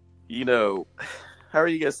 you know, how are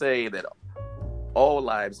you gonna say that all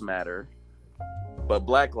lives matter, but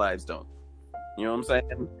Black lives don't? You know what I'm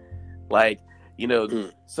saying? Like, you know,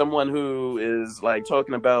 someone who is like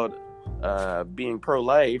talking about being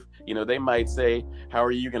pro-life, you know, they might say, how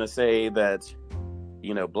are you going to say that,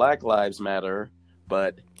 you know, Black lives matter,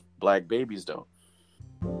 but Black babies don't?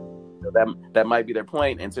 So that might be their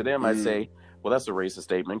point. And to them, I'd say, well, that's a racist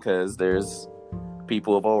statement because there's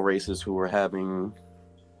people of all races who are having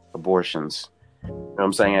abortions. You know what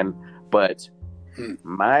I'm saying? But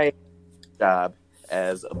my job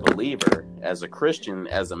as a believer, as a Christian,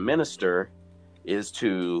 as a minister, is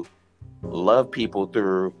to love people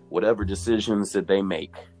through whatever decisions that they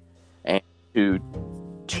make and to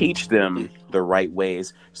teach them the right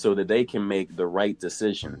ways so that they can make the right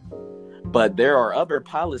decision. But there are other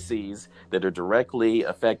policies that are directly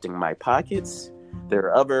affecting my pockets. There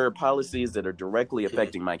are other policies that are directly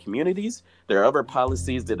affecting my communities. There are other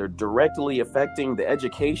policies that are directly affecting the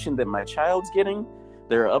education that my child's getting.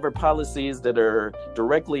 There are other policies that are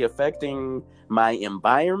directly affecting my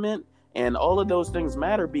environment. And all of those things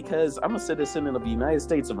matter because I'm a citizen of the United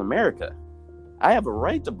States of America. I have a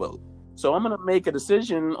right to vote. So I'm going to make a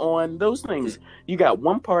decision on those things. You got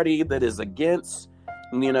one party that is against,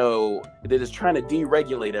 you know, that is trying to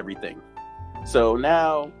deregulate everything. So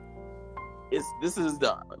now this is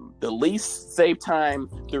the least safe time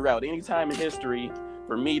throughout any time in history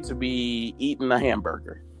for me to be eating a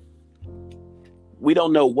hamburger. We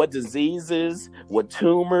don't know what diseases, what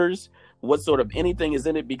tumors, what sort of anything is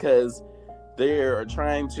in it because they are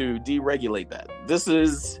trying to deregulate that.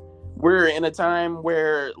 We're in a time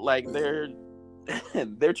where like they're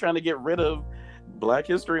trying to get rid of Black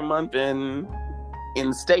History Month in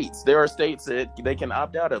states. There are states that they can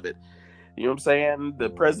opt out of it. You know what I'm saying? The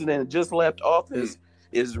president just left office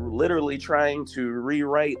is literally trying to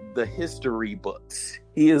rewrite the history books.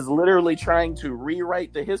 He is literally trying to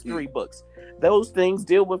rewrite the history books. Those things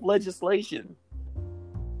deal with legislation.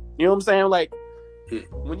 You know what I'm saying? Like,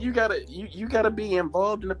 when you gotta be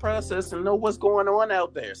involved in the process and know what's going on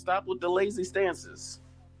out there. Stop with the lazy stances.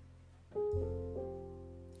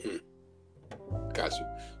 Gotcha.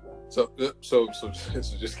 So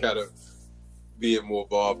just kind of being more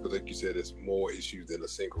involved, because like you said, it's more issues than a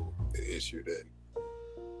single issue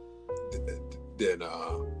than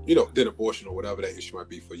abortion or whatever that issue might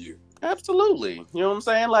be for you. Absolutely. You know what I'm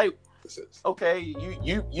saying? Like, okay,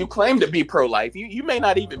 you claim to be pro-life. You may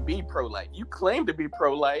not even be pro-life. You claim to be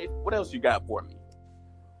pro-life. What else you got for me?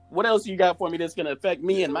 What else you got for me that's going to affect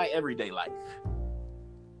me in my everyday life?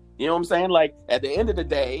 You know what I'm saying? Like, at the end of the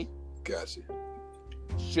day, gotcha.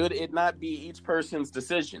 Should it not be each person's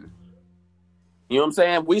decision? You know what I'm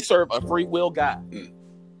saying? We serve a free will God. You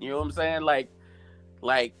know what I'm saying? Like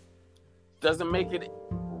doesn't make it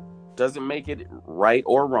right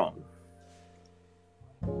or wrong.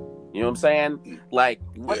 You know what I'm saying? Like,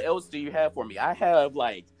 what else do you have for me? I have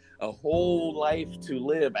like a whole life to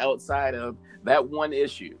live outside of that one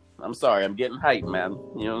issue. I'm sorry, I'm getting hyped, man.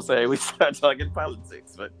 You know what I'm saying? We start talking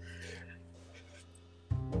politics, but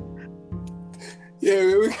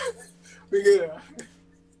yeah, we get.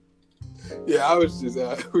 Yeah, I was just.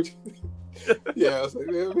 Yeah, I was like,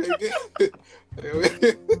 man.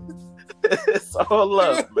 It's all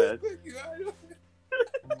love, man.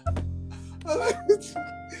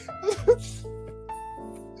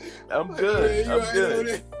 I'm good. I'm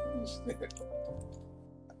good.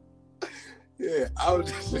 Yeah, I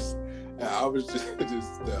was just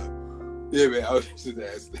yeah, man. I was just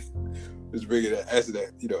asking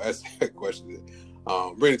that question.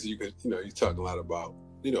 Bring it to you because you talk a lot about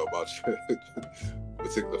about your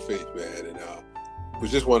particular faith, man, and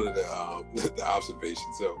was just one of the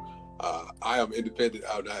observations. So I am independent.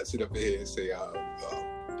 I'll not sit up here and say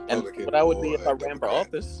and what I would be if I ran for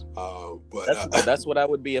office. But that's what I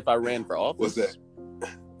would be if I ran for office. What's that?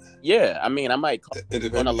 Yeah, I mean, I might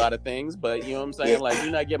on a lot of things, but you know what I'm saying? Yeah. Like,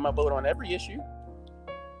 you're not getting my vote on every issue.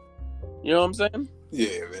 You know what I'm saying?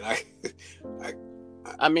 Yeah, man.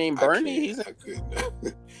 I mean, Bernie,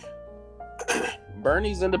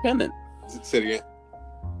 Bernie's independent. Say it again.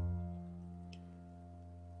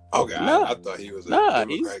 Okay, no. I thought he was a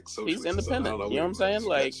he's independent. You know what I'm saying?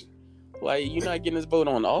 Like, you're not getting his vote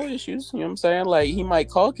on all issues. You know what I'm saying? Like, he might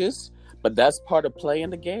caucus, But that's part of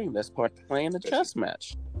playing the game. That's part of playing the chess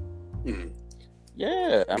match. Mm-hmm.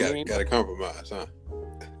 Yeah, I mean, gotta compromise, huh?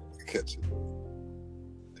 Gotcha.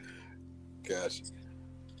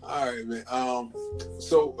 All right, man.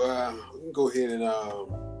 So we can go ahead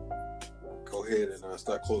and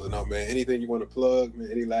start closing out, man. Anything you want to plug, man?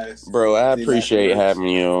 Any last? Bro, I any last appreciate words?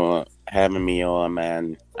 having me on,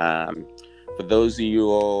 man. For those of you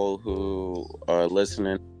all who are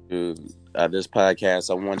listening to this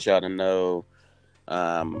podcast, I want y'all to know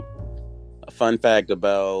a fun fact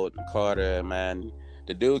about Carter, man.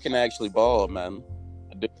 The dude can actually ball, man.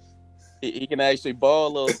 He can actually ball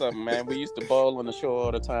a little something, man. We used to ball on the show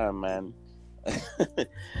all the time, man.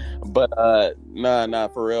 But nah,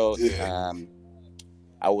 for real. Yeah.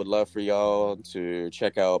 I would love for y'all to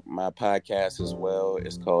check out my podcast as well.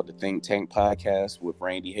 It's called the Think Tank Podcast with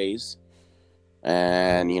Randy Hayes.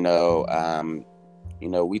 And we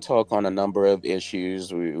talk on a number of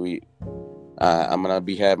issues. I'm gonna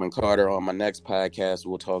be having Carter on my next podcast.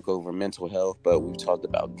 We'll talk over mental health, but we've talked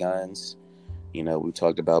about guns. We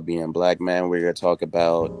talked about being a black man. We're gonna talk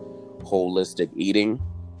about holistic eating.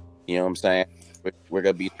 You know what I'm saying? We're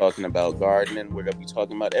gonna be talking about gardening. We're gonna be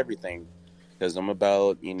talking about everything. Because I'm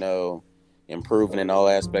about, improving in all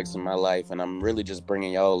aspects of my life, and I'm really just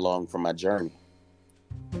bringing y'all along for my journey.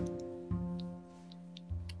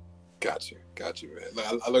 Got you,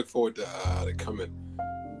 man. I look forward to coming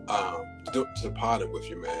to potting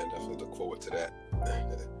with you, man. Definitely look forward to that.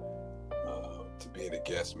 To being a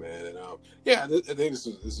guest, man. And I think this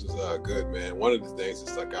is good, man. One of the things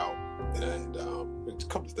that stuck out, and a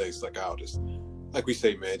couple of things stuck out, is like we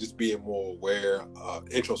say, man, just being more aware,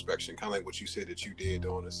 introspection, kind of like what you said that you did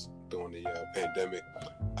during the pandemic,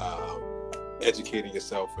 educating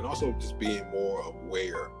yourself, and also just being more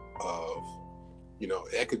aware of,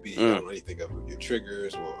 it could be anything of your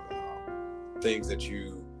triggers or things that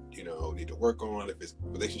you need to work on. If it's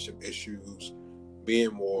relationship issues,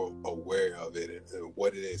 being more aware of it and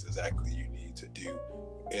what it is exactly you need to do,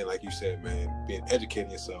 and like you said, man,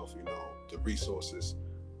 educating yourself, the resources.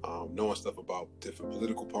 Knowing stuff about different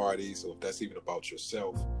political parties, or if that's even about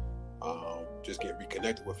yourself, just get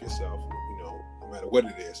reconnected with yourself, no matter what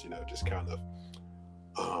it is, just kind of,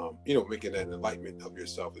 making that enlightenment of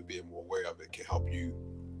yourself and being more aware of it can help you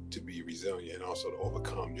to be resilient and also to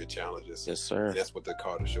overcome your challenges. Yes, sir. And that's what the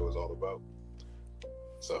Carter Show is all about.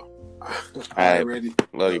 So, all right, Randy.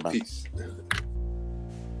 Love you, man. Peace.